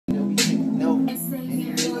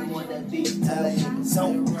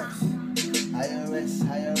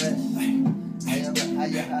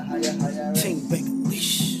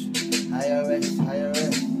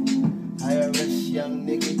IRS, young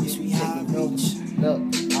nigga, you be taking notes. Look,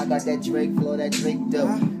 I got that Drake flow, that Drake dope.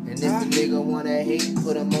 And if the nigga wanna hate,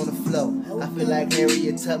 put him on the flow. I feel like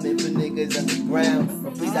Harriet Tubman for niggas underground.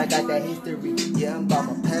 But please, I got that history, yeah, I'm by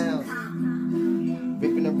my pound.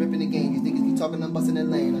 I'm ripping the game. These niggas be talking, I'm busting the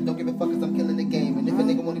lane. I don't give a fuck cause I'm killing the game. And if a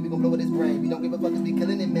nigga want it, we gon' blow with his brain. We don't give a fuck cause we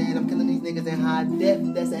killing it, man. I'm killing these niggas in high def.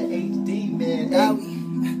 That's that HD, man.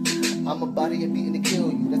 Hey, I'm a body and beating to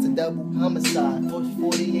kill you. That's a double homicide.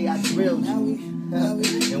 48, I drilled you.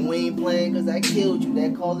 And we ain't playing cause I killed you.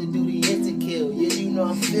 That Call of Duty insta-kill. Yeah, you know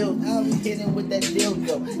I'm filled. Hitting with that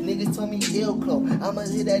dildo. Niggas told me ill clo. I'ma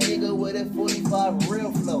hit that nigga with a 45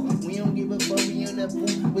 real flow. We don't give a fuck, we in the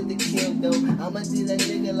booth with the kill though. I'ma do that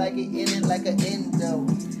nigga like it in it like an endo.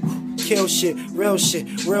 Kill shit, real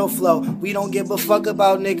flow. We don't give a fuck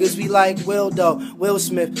about niggas, we like Will though. Will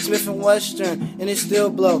Smith, Smith and Western, and it still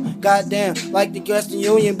blow. Goddamn, like the Western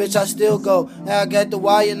Union, bitch, I still go. Now I got the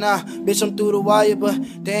wire now, bitch, I'm through the wire, but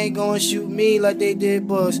they ain't gonna shoot me like they did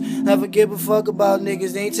Bush. Never give a fuck about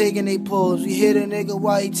niggas, they ain't taking they pulls. We hit a nigga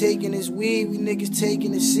while he taking his weed, we niggas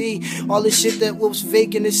taking the C. All this shit that was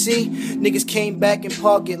fake in the sea, niggas came back and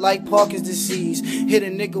park it like Parkinson's disease. Hit a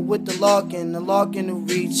nigga with the lock in the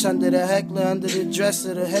reach under the heckler, under the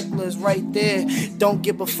dresser, the heckler's right there. Don't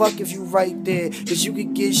give a fuck if you right there, cause you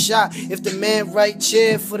could get shot if the man right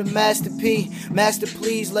chair for the Master P. Master,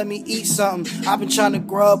 please let me eat something. I've been trying to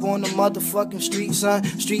grub on the motherfucking street, son.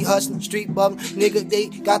 Street hustling, street bubbling. Nigga, they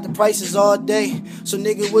got the prices all day. So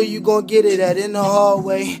nigga, where you gonna get it at? In the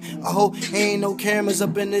hallway. I hope ain't no cameras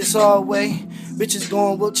up in this hallway. Bitches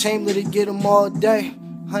going Will Chamberlain to get them all day.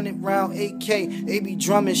 100 round AK, they be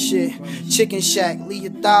drumming shit. Chicken Shack, leave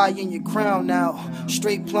your thigh in your crown now.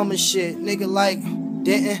 Straight plumbing shit, nigga like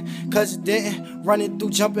didn't, cause it didn't. Running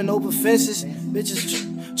through, jumping over fences.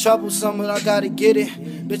 Bitches troublesome, but I gotta get it.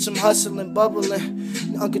 Bitch, I'm hustling, bubbling,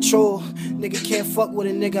 uncontrolled. Nigga can't fuck with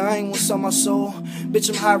a nigga, I ain't wanna sell my soul. Bitch,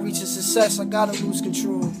 I'm high reaching success, I gotta lose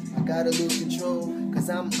control. I gotta lose control, cause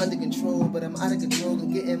I'm under control, but I'm out of control.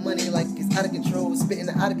 I'm getting money like it's out of control, spitting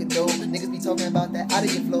it out of control. Niggas be talking about that out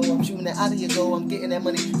of your flow, I'm shooting that out of your goal. I'm getting that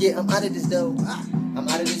money, yeah, I'm out of this dough. I'm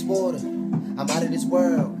out of this water, I'm out of this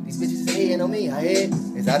world. These bitches is hating on me, I hear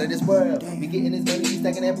it's out of this world. We getting this money, we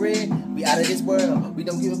stacking that bread, we out of this world. We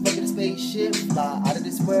don't give a fuck in the spaceship, fly out of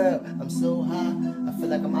this world. I'm so high, I feel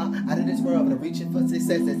like I'm out of this world, but I'm reaching for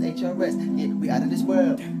success, that's HRS. Yeah, we out of this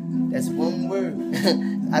world. That's one word.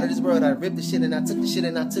 Out of this world, I ripped the shit and I took the shit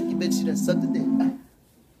and I took your bitch, you done sucked the dick.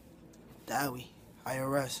 Dowie,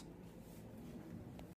 IRS.